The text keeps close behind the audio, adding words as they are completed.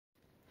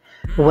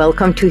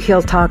Welcome to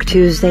Heal Talk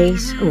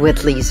Tuesdays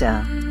with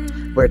Liza,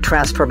 where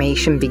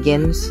transformation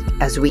begins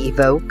as we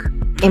evoke,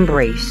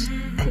 embrace,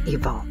 and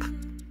evolve.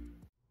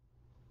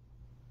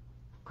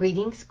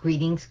 Greetings,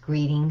 greetings,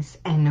 greetings,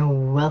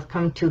 and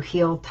welcome to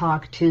Heal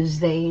Talk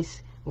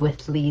Tuesdays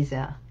with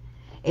Liza.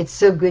 It's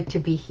so good to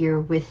be here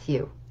with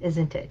you,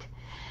 isn't it?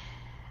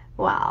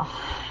 Wow,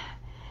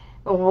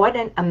 what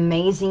an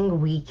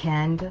amazing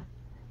weekend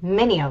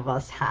many of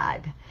us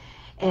had.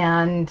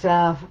 And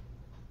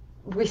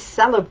we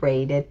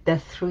celebrated the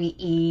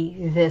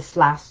 3E this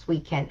last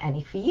weekend. And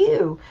if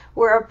you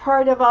were a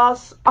part of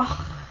us,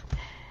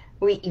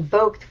 we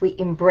evoked, we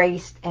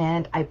embraced,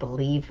 and I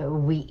believe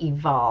we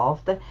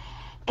evolved.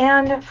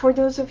 And for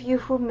those of you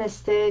who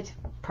missed it,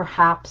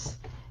 perhaps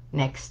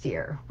next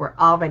year. We're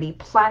already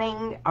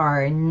planning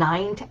our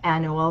 9th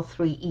annual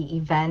 3E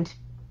event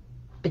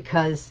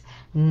because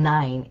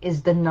 9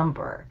 is the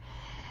number.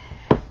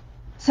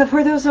 So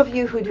for those of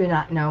you who do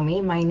not know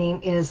me, my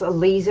name is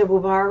Liza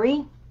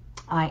Boubari.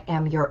 I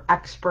am your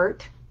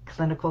expert,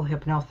 clinical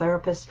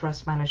hypnotherapist,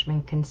 stress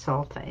management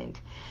consultant,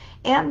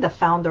 and the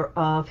founder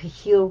of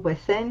Heal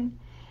Within,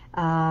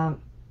 the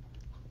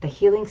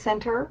Healing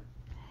Center,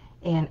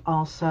 and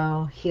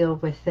also Heal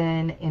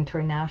Within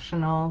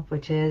International,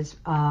 which is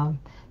the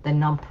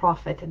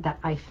nonprofit that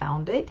I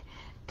founded,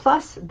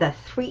 plus the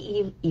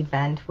 3E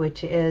event,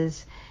 which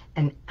is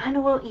an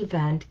annual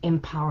event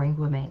empowering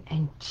women.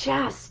 And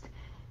just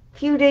a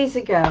few days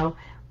ago,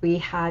 we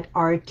had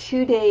our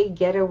 2-day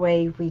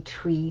getaway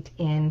retreat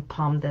in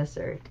Palm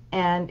Desert,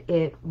 and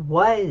it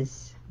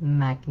was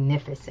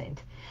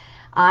magnificent.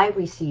 I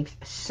received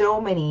so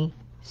many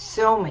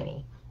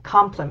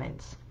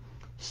compliments,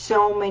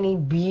 so many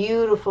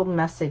beautiful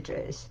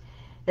messages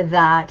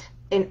that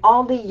in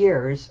all the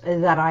years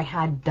that I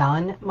had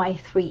done my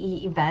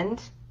 3E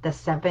event, the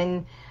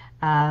 7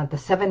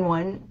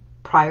 one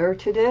prior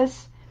to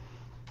this,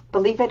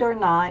 believe it or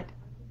not,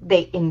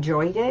 they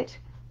enjoyed it,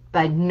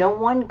 but no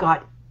one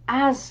got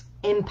as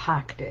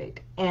impacted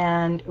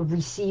and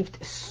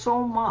received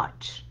so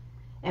much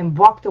and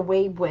walked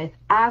away with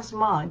as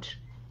much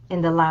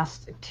in the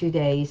last 2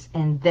 days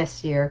and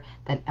this year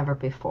than ever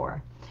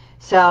before.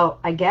 So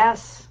I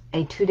guess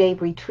a 2-day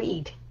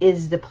retreat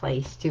is the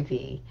place to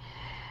be.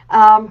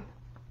 So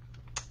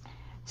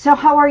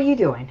how are you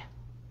doing?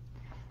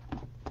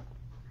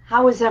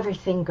 How is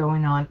everything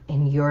going on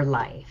in your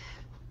life?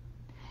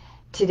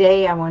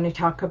 Today I want to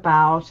talk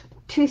about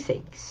 2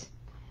 things.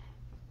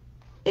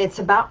 It's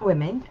about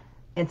women.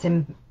 It's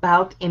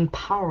about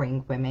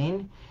empowering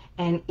women.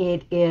 And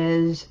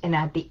and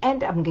at the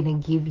end, I'm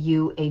going to give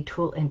you a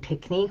tool and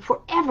technique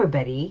for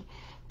everybody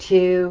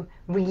to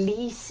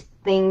release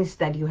things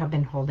that you have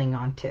been holding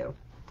on to.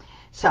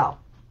 So,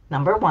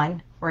 number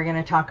 1, we're going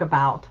to talk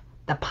about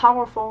the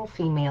powerful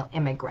female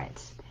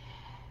immigrants.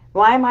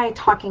 Why am I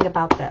talking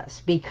about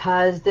this?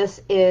 Because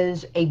this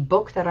is a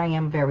book that I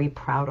am very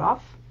proud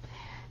of.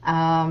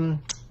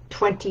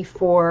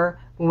 24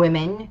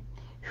 women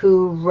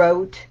who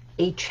wrote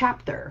a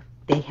chapter.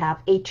 They have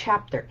a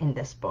chapter in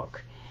this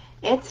book.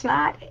 It's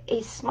not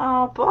a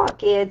small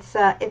book. It's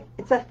a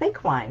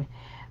thick one.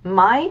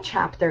 My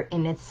chapter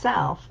in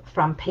itself,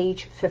 from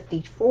page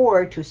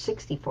 54 to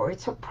 64,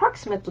 it's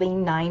approximately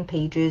 9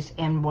 pages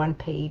and 1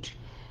 page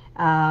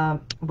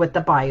with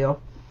the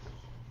bio.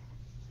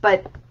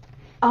 But,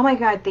 oh my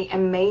God, the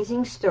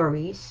amazing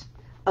stories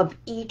of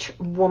each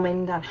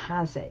woman that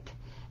has it.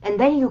 And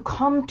then you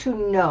come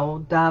to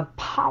know the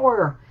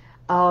power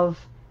of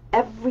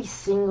every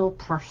single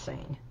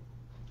person,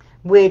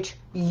 which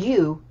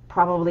you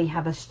probably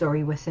have a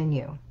story within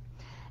you.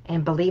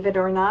 And believe it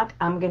or not,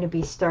 I'm going to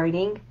be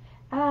starting,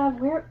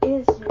 where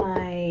is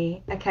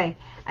my, okay,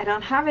 I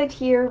don't have it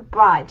here,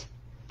 but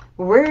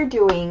we're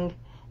doing,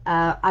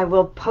 I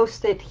will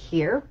post it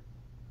here,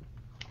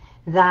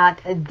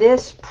 that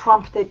this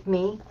prompted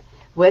me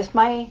with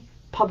my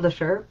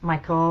publisher,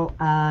 Michael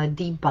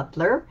D.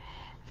 Butler,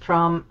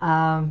 from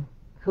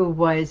who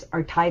was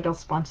our title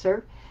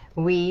sponsor.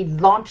 We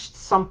launched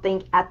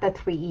something at the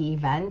 3E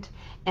event,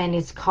 and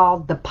it's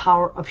called The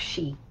Power of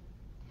She.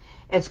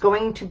 It's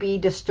going to be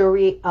the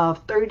story of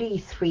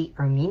 33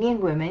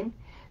 Armenian women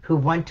who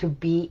want to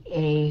be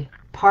a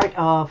part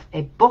of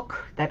a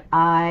book that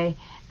I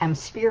am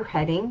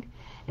spearheading.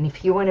 And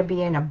if you want to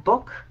be in a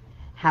book,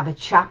 have a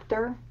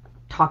chapter,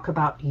 talk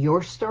about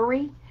your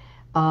story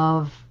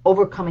of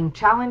overcoming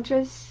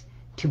challenges,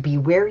 to be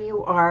where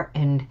you are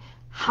and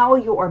how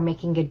you are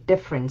making a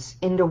difference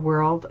in the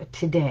world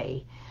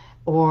today,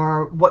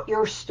 or what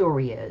your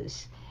story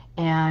is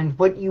and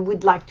what you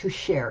would like to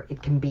share.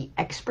 It can be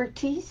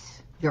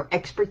expertise, your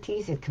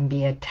expertise. It can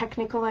be a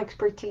technical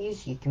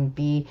expertise. You can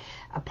be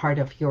a part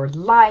of your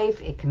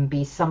life. It can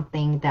be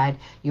something that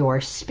you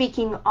are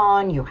speaking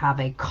on. You have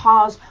a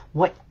cause,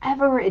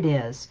 whatever it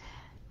is.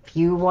 If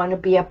you want to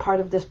be a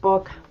part of this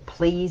book,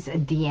 please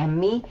DM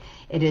me.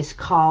 It is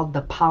called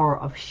The Power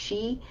of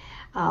She.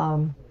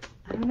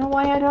 I don't know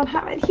why I don't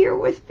have it here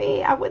with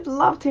me. I would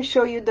love to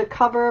show you the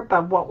cover,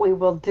 but what we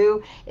will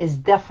do is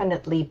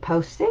definitely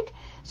post it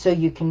so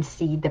you can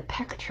see the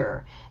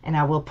picture, and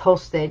I will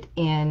post it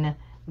in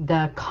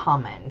the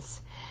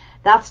comments.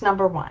 That's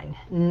number one.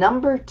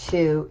 Number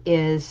two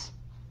is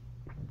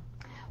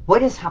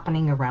what is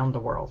happening around the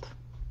world.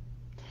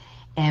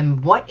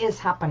 And what is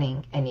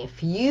happening, and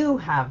if you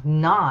have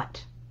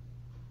not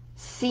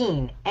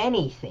seen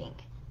anything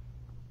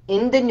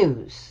in the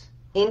news,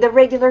 in the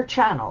regular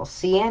channels,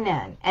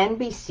 CNN,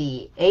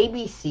 NBC,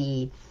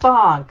 ABC,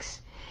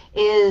 Fox,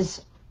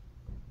 is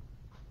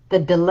the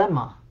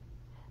dilemma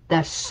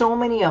that so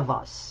many of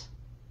us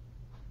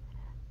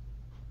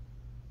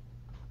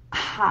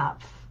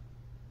have,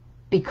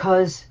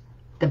 because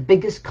the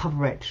biggest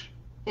coverage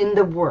in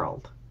the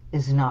world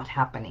is not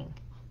happening,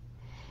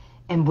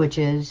 and which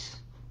is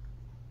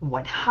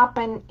what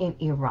happened in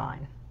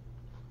Iran,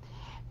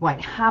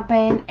 what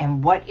happened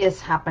and what is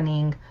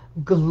happening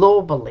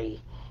globally.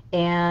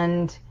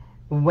 And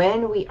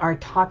when we are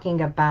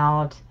talking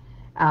about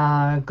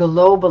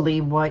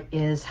globally what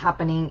is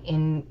happening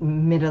in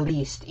Middle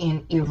East,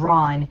 in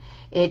Iran,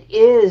 it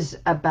is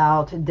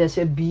about this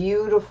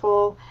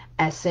beautiful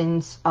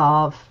essence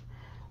of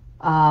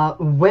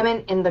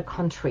women in the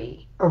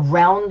country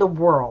around the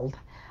world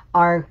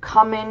are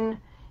coming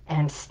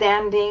and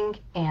standing,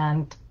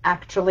 and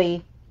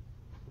actually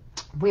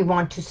we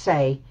want to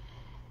say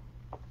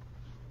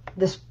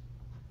this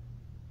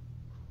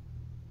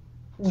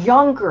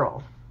young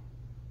girl,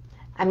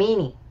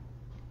 Amini,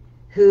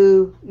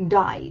 who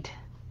died.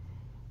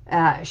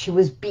 She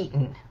was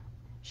beaten.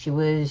 She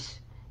was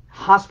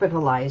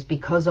hospitalized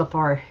because of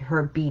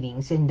her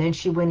beatings, and then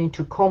she went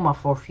into coma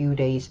for a few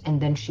days, and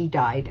then she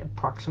died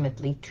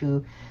approximately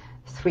 2-3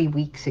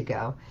 weeks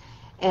ago.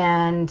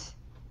 And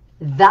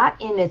that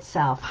in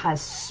itself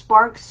has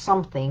sparked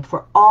something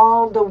for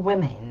all the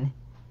women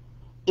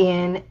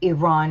in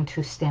Iran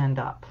to stand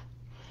up.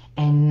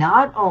 And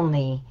not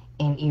only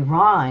in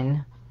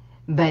Iran,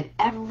 but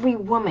every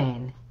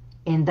woman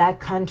in that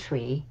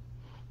country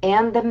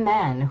and the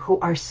men who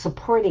are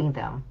supporting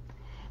them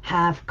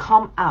have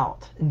come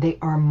out. They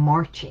are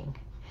marching,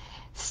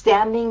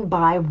 standing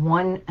by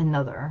one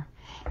another.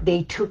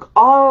 They took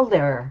all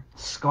their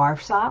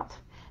scarves out,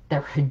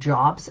 their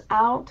hijabs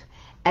out.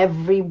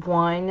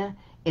 Everyone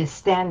is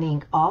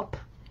standing up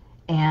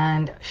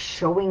and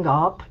showing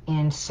up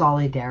in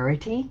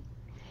solidarity.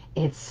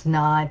 It's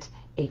not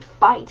a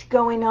fight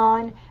going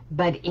on,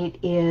 but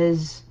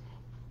it's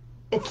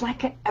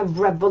like a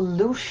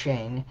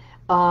revolution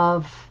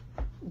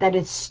that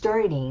is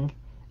starting,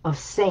 of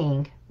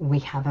saying we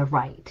have a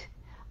right.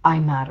 I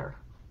matter.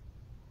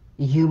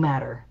 You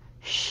matter.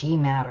 She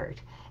mattered.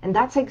 And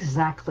that's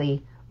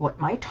exactly what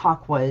my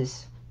talk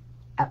was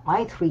at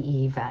my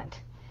 3E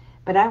event.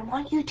 But I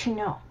want you to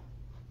know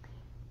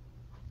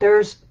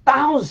there's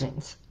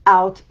thousands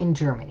out in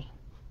Germany,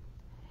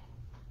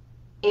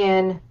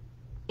 in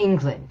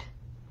England,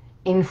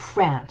 in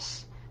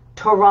France,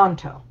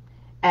 Toronto,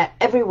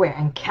 everywhere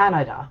in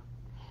Canada,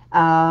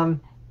 in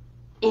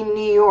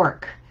New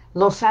York,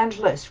 Los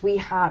Angeles. We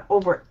had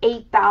over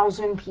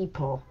 8,000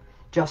 people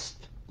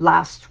just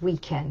last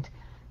weekend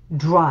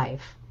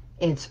drive.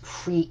 It's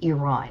Free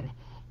Iran.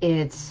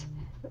 It's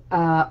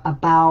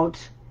about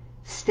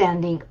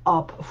standing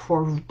up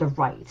for the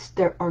rights.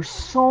 There are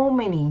so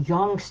many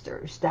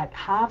youngsters that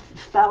have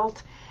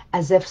felt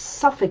as if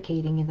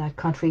suffocating in that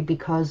country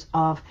because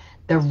of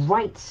the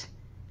rights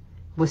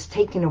was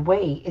taken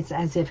away. It's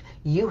as if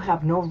you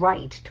have no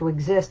right to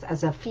exist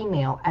as a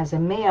female, as a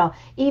male,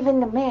 even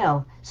the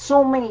male.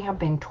 So many have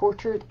been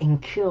tortured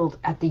and killed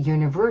at the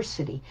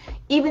university,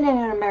 even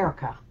in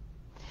America.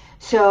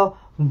 So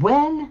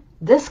when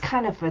this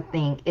kind of a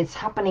thing is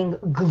happening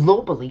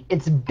globally,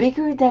 it's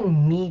bigger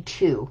than Me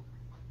Too.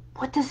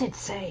 What does it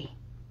say?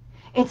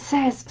 It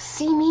says,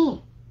 see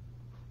me,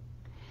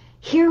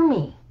 hear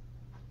me,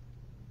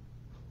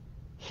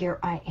 here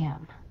I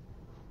am.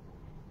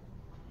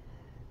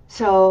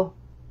 So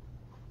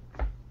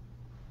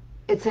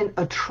it's an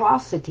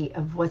atrocity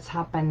of what's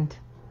happened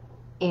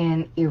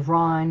in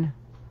Iran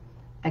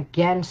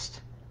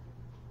against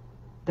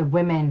the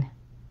women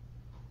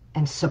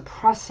and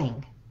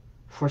suppressing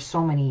for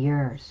so many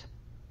years.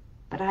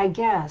 But I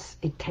guess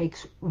it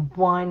takes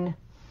one,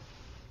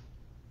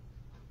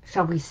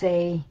 shall we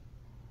say,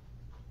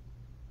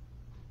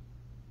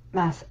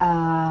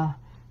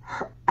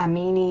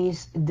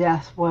 Amini's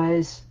death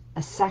was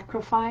a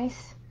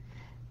sacrifice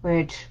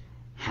which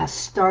has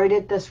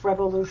started this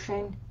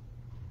revolution.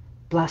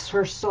 Bless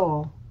her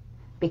soul,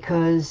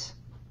 because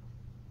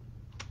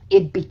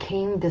it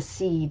became the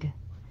seed.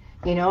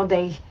 You know,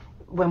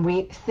 when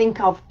we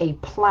think of a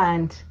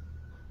plant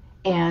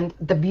and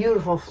the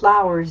beautiful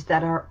flowers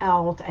that are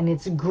out and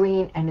it's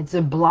green and it's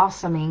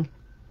blossoming,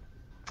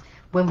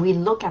 when we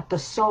look at the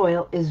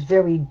soil, it's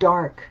very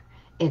dark,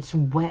 it's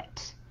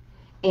wet,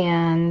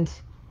 and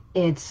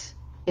it's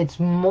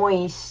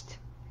moist,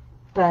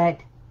 but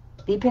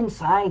deep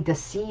inside the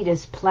seed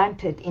is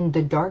planted in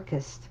the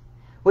darkest,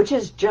 which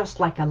is just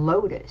like a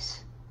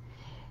lotus.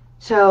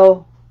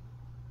 So,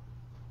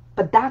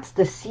 but that's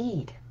the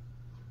seed,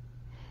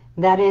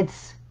 that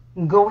it's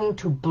going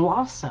to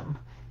blossom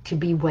to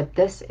be what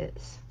this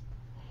is.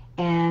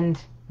 And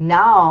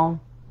now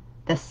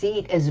the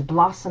seed is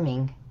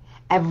blossoming.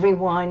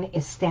 Everyone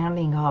is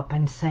standing up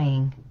and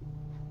saying,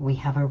 we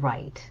have a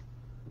right.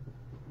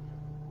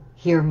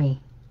 Hear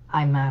me,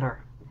 I matter.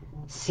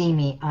 See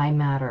me, I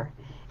matter.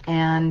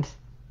 And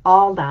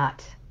all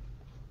that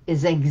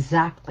is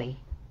exactly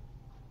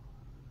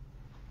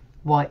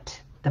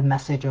what the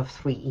message of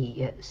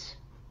 3E is.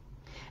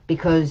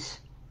 Because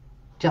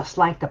just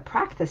like the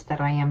practice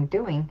that I am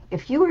doing,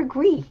 if you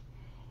agree,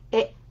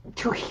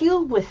 to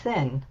heal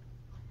within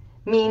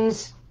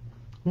means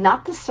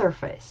not the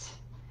surface,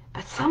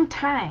 but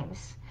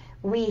sometimes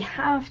we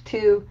have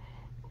to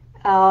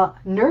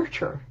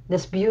nurture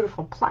this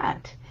beautiful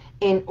plant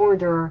in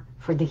order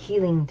for the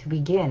healing to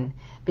begin.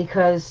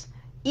 Because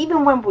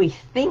even when we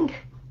think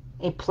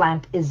a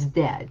plant is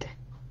dead,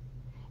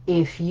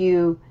 if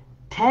you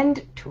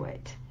tend to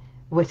it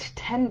with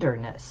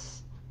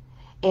tenderness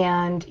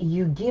and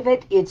you give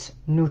it its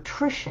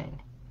nutrition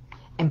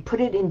and put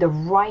it in the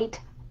right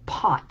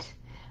pot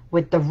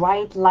with the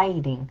right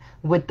lighting,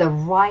 with the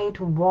right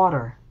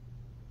water,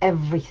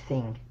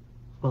 everything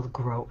will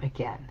grow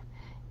again.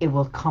 It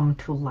will come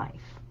to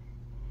life.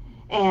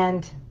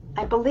 And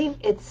I believe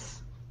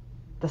it's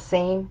the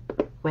same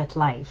with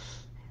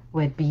life,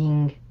 with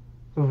being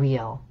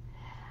real.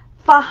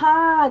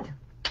 Fahad,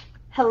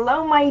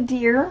 hello, my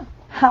dear.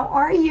 How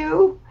are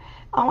you?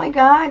 Oh my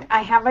God,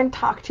 I haven't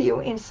talked to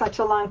you in such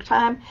a long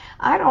time.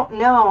 I don't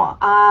know.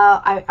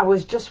 I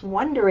was just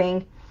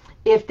wondering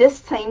if this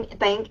thing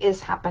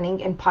is happening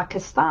in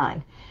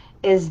Pakistan.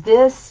 Is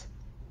this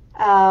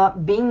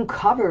being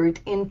covered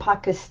in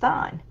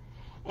Pakistan?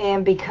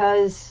 And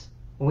because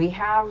we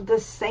have the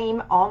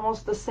same,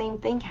 almost the same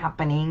thing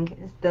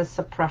happening, the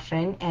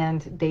suppression,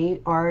 and they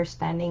are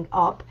standing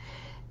up.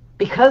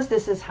 Because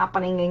this is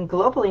happening in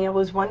globally, I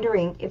was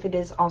wondering if it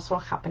is also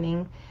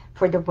happening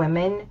for the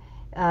women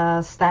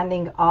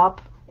standing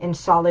up in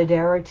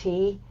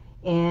solidarity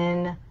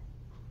in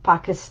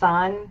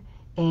Pakistan,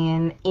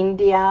 in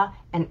India,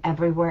 and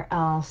everywhere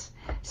else.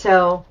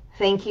 So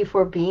thank you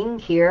for being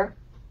here.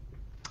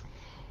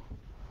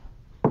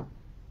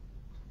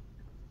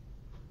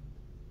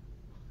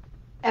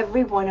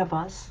 Every one of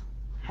us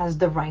has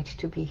the right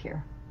to be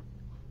here.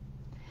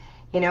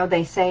 You know,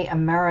 they say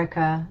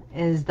America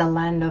is the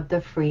land of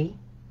the free,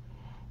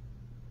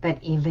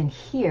 but even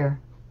here,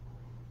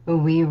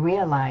 we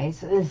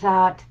realize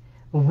that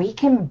we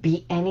can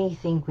be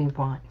anything we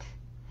want.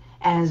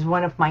 As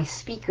one of my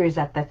speakers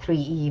at the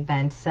 3E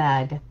event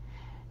said,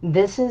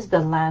 this is the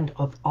land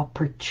of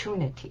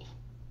opportunity.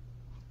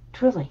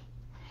 Truly.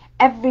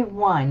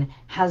 Everyone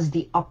has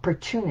the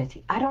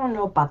opportunity. I don't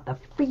know about the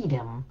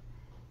freedom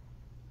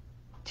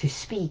to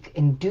speak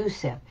and do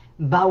so,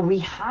 but we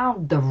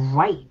have the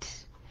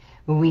right.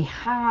 We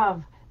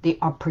have the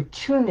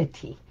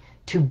opportunity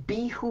to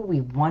be who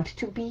we want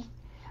to be.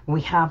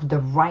 We have the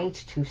right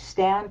to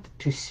stand,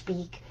 to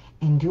speak,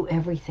 and do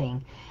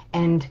everything.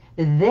 And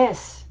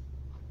this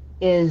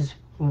is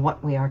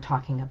what we are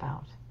talking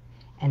about.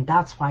 And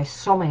that's why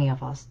so many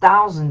of us,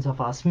 thousands of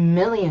us,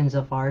 millions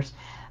of us,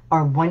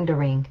 are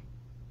wondering,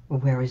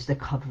 where is the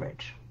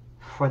coverage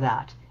for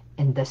that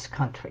in this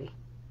country?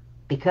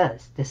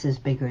 Because this is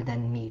bigger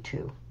than Me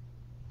Too.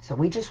 So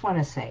we just want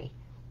to say,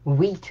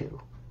 we too.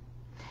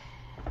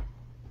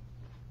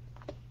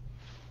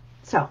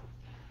 So,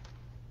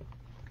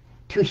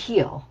 to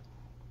heal,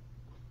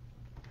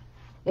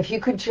 if you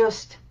could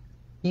just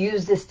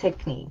use this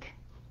technique,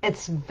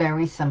 it's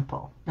very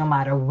simple. No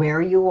matter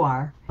where you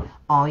are,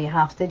 all you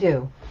have to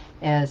do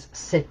is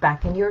sit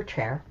back in your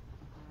chair.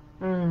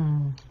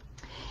 And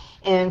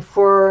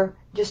for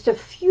just a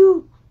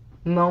few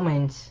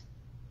moments,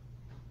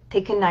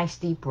 take a nice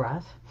deep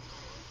breath.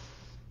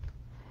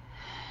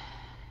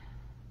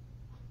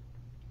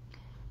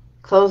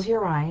 Close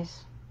your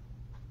eyes.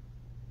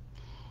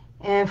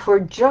 And for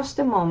just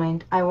a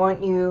moment, I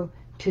want you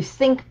to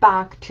think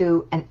back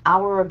to an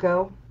hour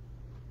ago,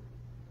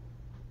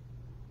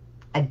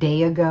 a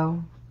day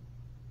ago,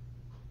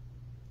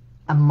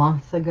 a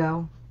month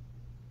ago.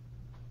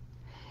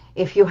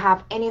 If you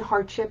have any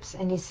hardships,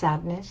 any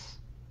sadness,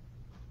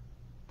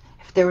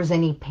 if there was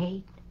any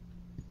pain,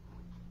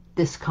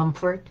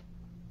 discomfort,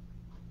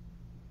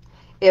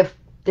 if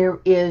there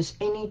is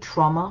any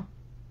trauma,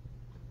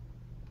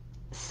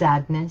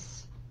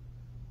 sadness,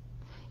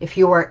 if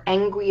you are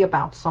angry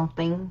about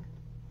something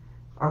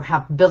or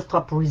have built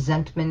up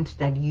resentment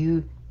that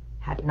you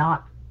had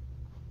not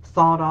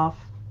thought of,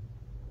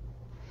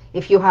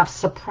 if you have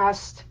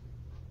suppressed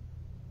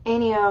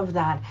any of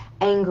that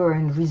anger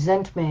and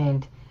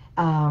resentment,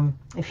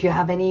 if you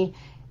have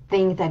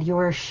anything that you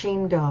are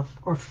ashamed of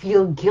or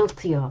feel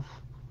guilty of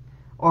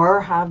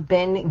or have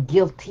been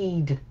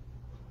guiltied,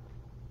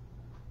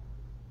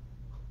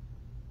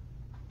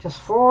 just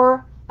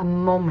for a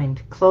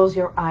moment, close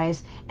your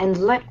eyes and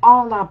let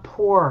all that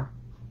pour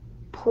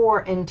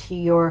into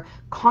your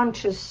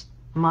conscious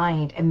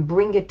mind and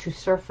bring it to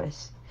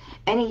surface.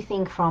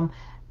 Anything from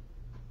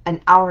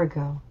an hour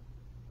ago,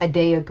 a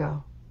day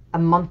ago, a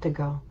month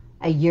ago,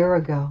 a year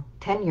ago,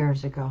 10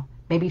 years ago,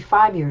 maybe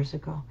 5 years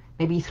ago,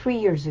 maybe 3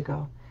 years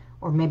ago,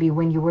 or maybe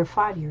when you were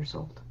 5 years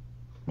old,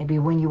 maybe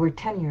when you were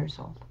 10 years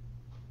old.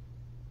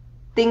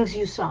 Things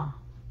you saw,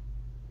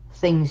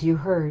 things you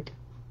heard,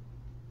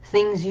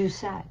 things you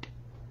said,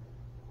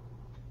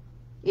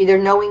 either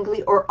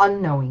knowingly or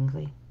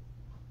unknowingly,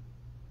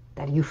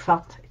 that you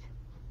felt it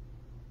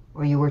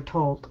or you were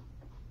told.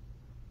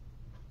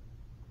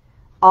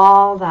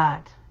 All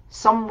that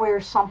somewhere,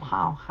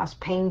 somehow has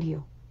pained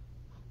you,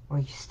 or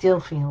you still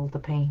feel the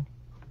pain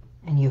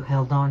and you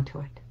held on to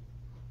it.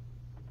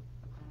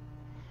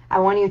 I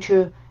want you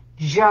to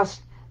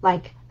just,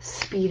 like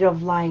speed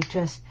of light,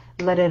 just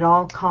let it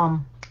all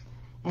come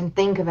and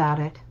think about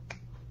it.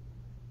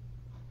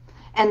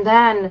 And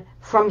then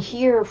from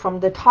here, from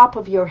the top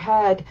of your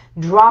head,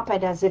 drop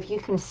it as if you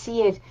can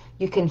see it,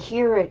 you can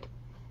hear it.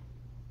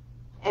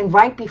 And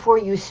right before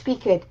you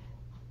speak it,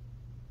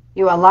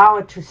 you allow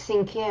it to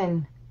sink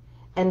in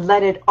and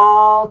let it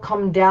all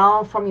come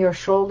down from your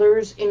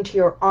shoulders into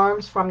your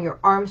arms, from your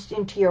arms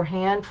into your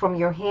hand, from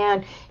your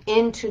hand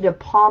into the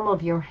palm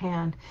of your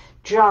hand.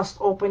 Just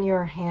open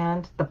your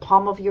hand, the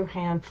palm of your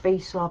hand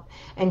face up,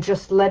 and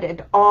just let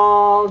it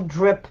all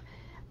drip,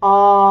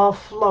 all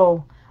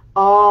flow,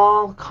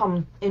 all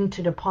come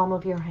into the palm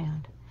of your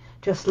hand.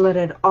 Just let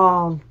it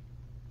all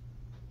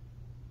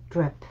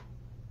drip.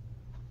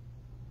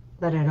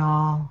 Let it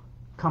all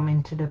come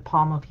into the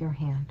palm of your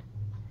hand.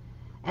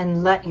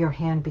 And let your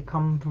hand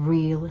become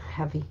real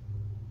heavy.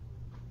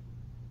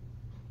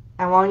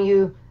 I want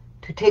you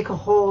to take a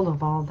hold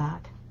of all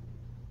that.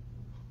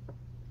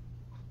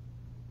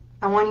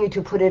 I want you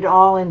to put it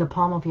all in the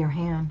palm of your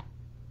hand.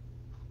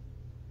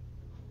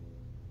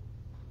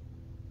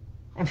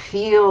 And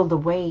feel the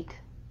weight.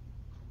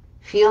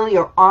 Feel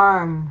your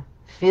arm.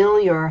 Feel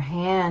your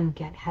hand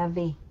get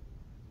heavy.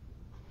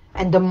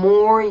 And the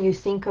more you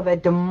think of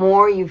it, the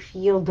more you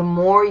feel, the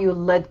more you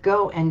let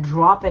go and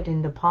drop it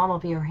in the palm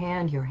of your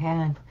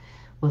hand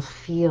will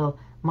feel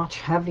much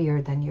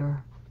heavier than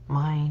your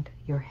mind,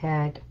 your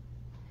head.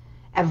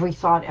 Every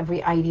thought,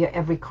 every idea,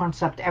 every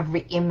concept,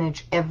 every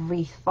image,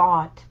 every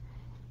thought,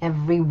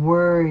 every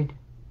word.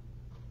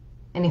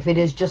 And if it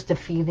is just a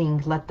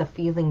feeling, let the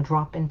feeling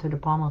drop into the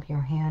palm of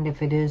your hand.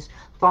 If it is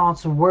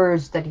thoughts,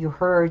 words that you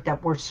heard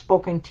that were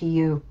spoken to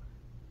you,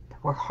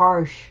 that were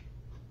harsh,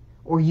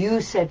 or you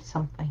said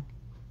something,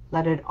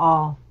 let it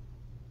all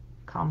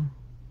come.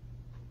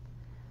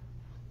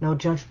 No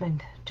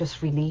judgment,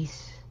 just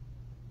release.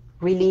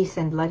 Release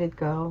and let it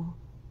go,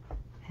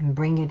 and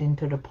bring it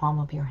into the palm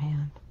of your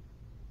hand.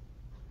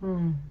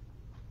 And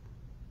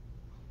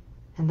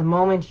the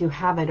moment you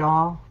have it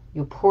all,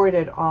 you poured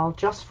it all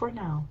just for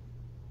now,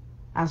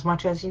 as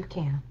much as you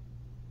can.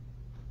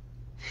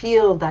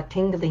 Feel that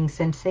tingling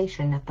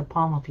sensation at the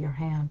palm of your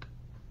hand.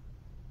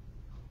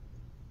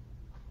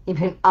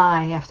 Even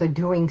I, after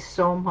doing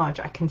so much,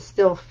 I can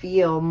still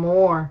feel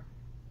more.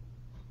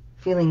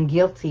 Feeling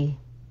guilty.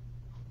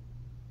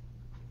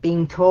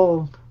 Being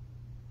told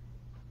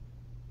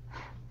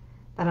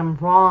that I'm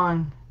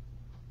wrong.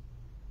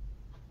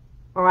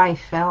 Or I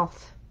felt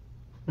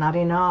not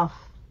enough.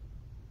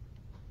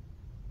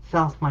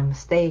 Felt my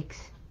mistakes.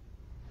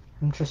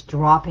 I'm just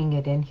dropping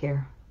it in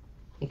here.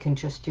 You can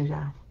just do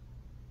that.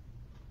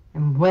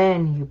 And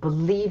when you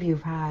believe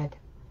you've had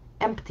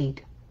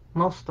emptied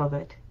most of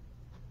it,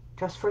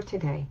 just for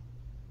today,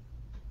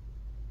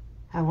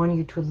 I want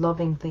you to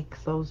lovingly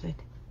close it.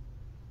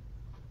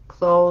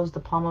 Close the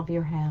palm of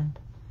your hand.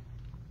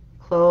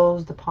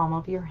 Close the palm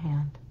of your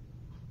hand.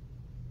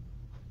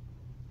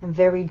 And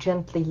very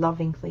gently,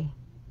 lovingly,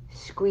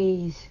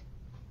 squeeze,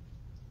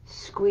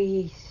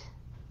 squeeze,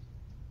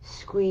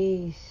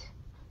 squeeze,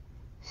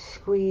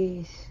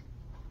 squeeze,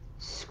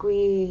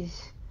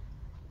 squeeze,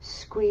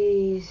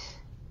 squeeze,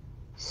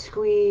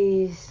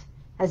 squeeze,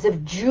 as if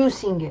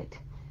juicing it.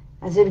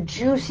 As if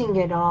juicing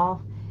it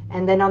all.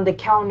 And then on the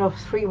count of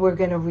 3, we're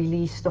going to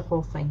release the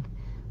whole thing.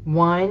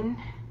 1,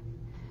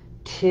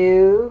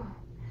 2,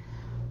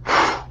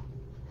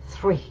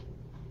 3.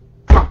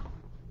 Drop.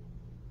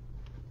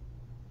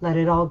 Let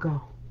it all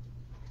go.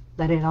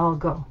 Let it all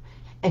go.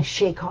 And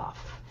shake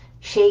off.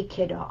 Shake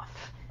it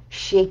off.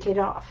 Shake it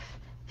off.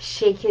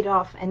 Shake it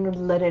off.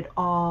 And let it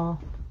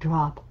all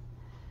drop.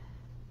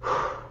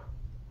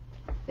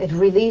 It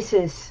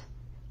releases.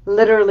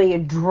 Literally,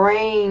 it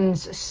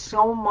drains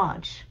so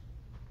much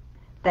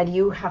that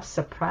you have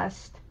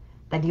suppressed,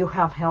 that you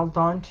have held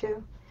on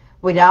to,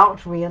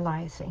 without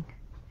realizing.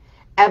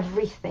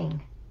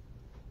 Everything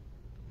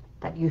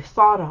that you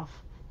thought of,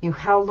 you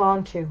held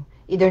on to,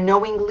 either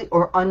knowingly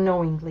or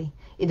unknowingly,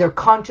 either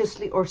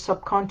consciously or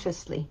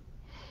subconsciously,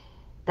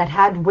 that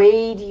had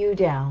weighed you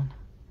down,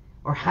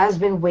 or has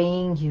been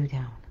weighing you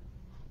down,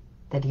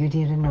 that you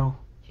didn't know,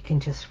 you can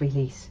just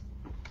release.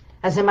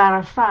 As a matter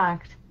of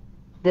fact,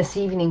 this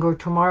evening or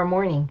tomorrow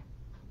morning,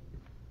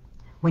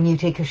 when you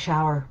take a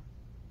shower,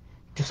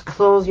 just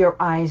close your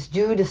eyes,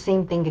 do the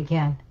same thing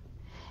again,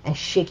 and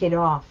shake it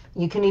off.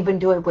 You can even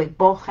do it with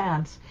both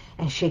hands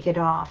and shake it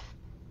off.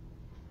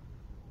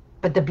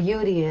 But the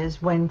beauty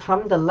is when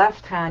from the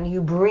left hand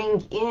you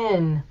bring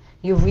in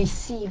You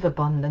receive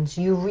abundance.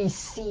 You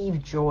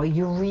receive joy.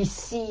 You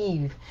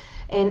receive.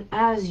 And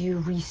as you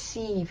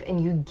receive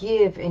and you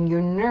give and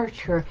you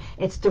nurture,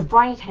 it's the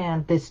right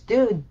hand, this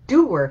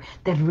doer,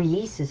 that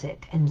releases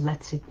it and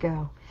lets it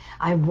go.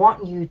 I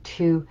want you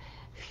to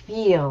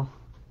feel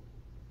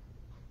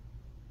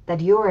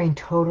that you are in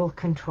total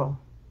control.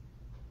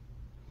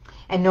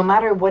 And no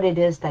matter what it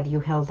is that you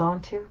held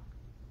on to,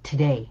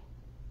 today,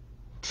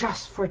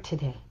 just for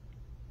today,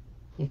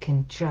 you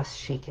can just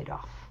shake it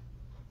off.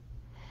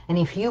 And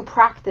if you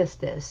practice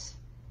this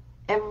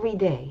every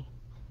day,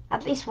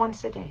 at least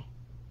once a day,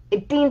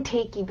 it didn't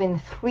take even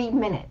 3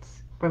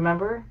 minutes.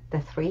 Remember the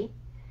 3?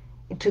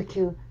 It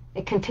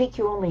can take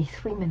you only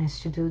 3 minutes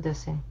to do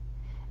this thing.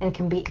 And it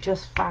can be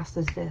just fast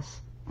as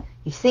this.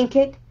 You think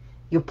it,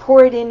 you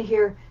pour it in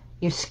here,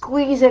 you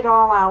squeeze it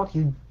all out,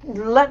 you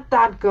let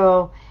that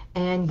go,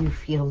 and you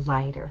feel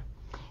lighter.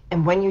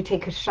 And when you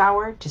take a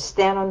shower, just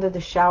stand under the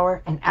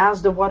shower, and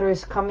as the water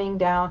is coming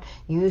down,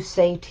 you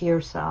say to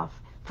yourself,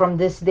 from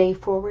this day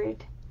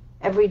forward,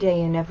 every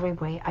day in every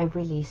way, I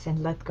release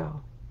and let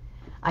go.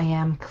 I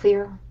am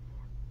clear,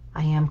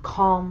 I am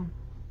calm,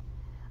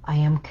 I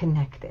am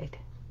connected,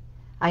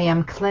 I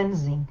am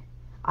cleansing,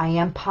 I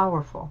am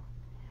powerful,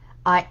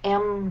 I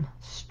am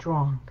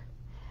strong,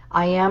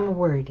 I am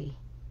worthy,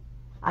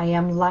 I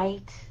am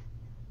light,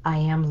 I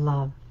am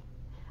love,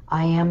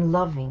 I am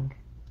loving,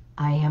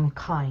 I am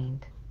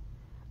kind,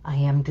 I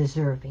am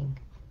deserving,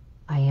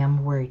 I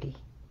am worthy,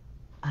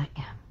 I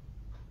am,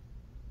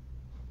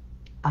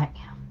 I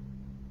am,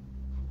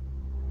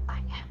 I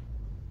am,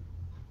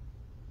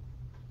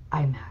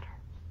 I matter.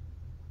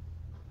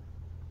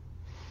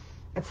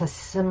 It's a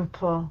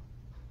simple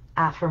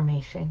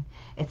affirmation.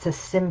 It's a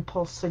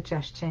simple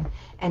suggestion.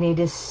 And it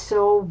is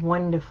so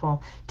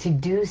wonderful to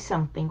do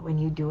something when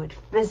you do it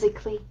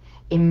physically,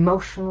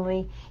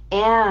 emotionally,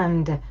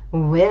 and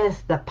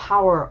with the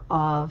power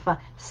of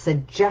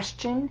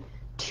suggestion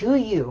to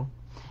you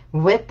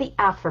with the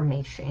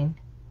affirmation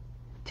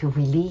to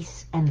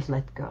release and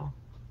let go.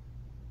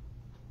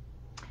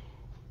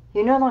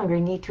 You no longer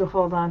need to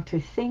hold on to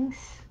things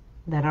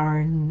that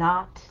are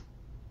not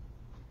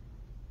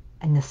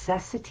a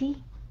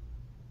necessity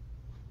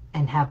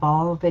and have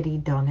already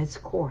done its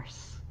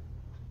course.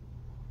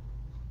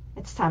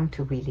 It's time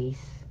to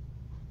release.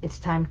 It's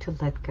time to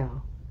let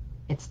go.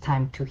 It's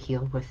time to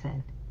heal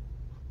within.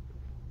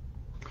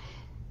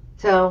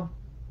 So,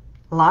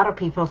 a lot of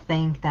people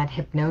think that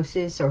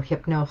hypnosis or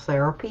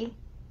hypnotherapy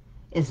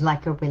is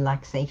like a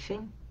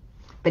relaxation,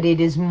 but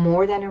it is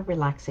more than a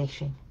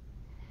relaxation,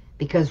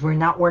 because we're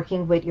not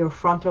working with your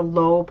frontal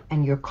lobe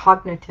and your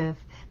cognitive,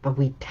 but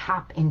we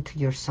tap into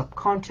your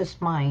subconscious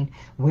mind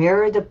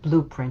where the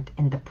blueprint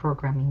and the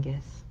programming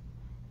is.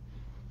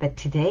 But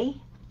today,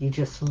 you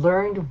just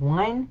learned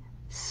one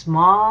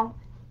small,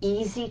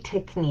 easy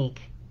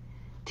technique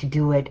to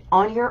do it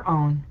on your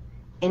own,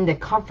 in the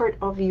comfort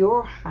of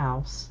your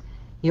house,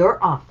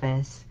 your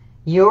office,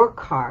 your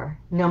car,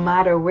 no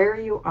matter where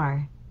you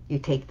are. You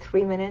take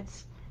 3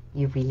 minutes,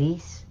 you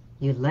release,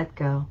 you let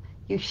go,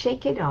 you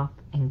shake it off,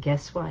 and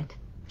guess what?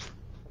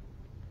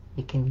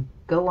 You can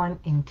go on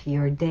into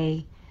your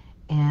day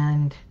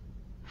and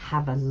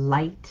have a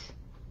light,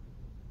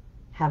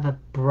 have a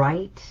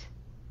bright,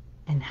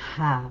 and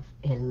have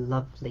a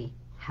lovely,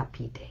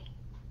 happy day.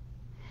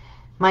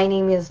 My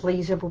name is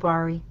Liza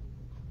Boubari,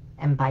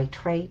 and by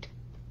trade,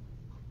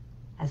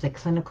 as a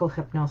clinical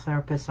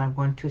hypnotherapist, I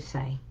want to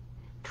say,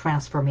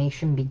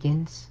 transformation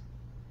begins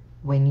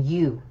when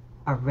you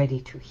are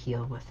ready to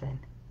heal within.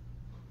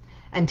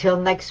 Until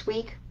next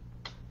week,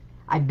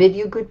 I bid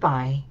you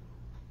goodbye.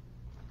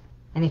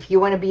 And if you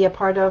want to be a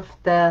part of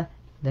the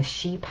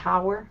She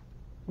Power,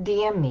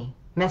 DM me,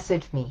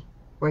 message me.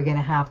 We're going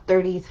to have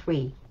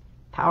 33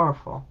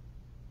 powerful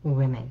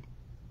women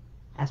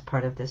as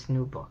part of this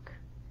new book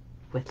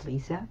with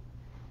Liza.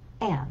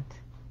 And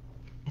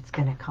it's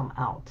going to come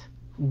out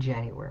in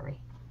January.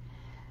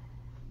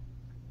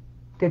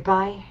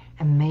 Goodbye,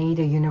 and may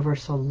the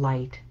universal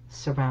light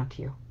surround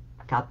you.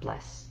 God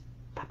bless.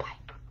 Bye-bye.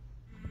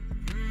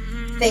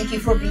 Thank you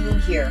for being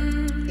here.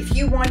 If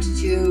you want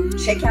to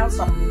check out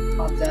some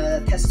of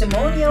the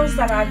testimonials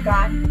that I've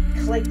got,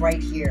 click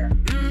right here.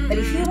 But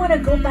if you want to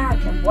go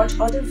back and watch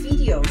other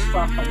videos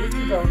from a week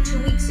ago,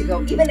 2 weeks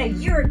ago, even a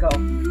year ago,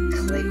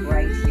 click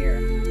right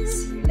here.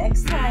 See you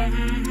next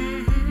time.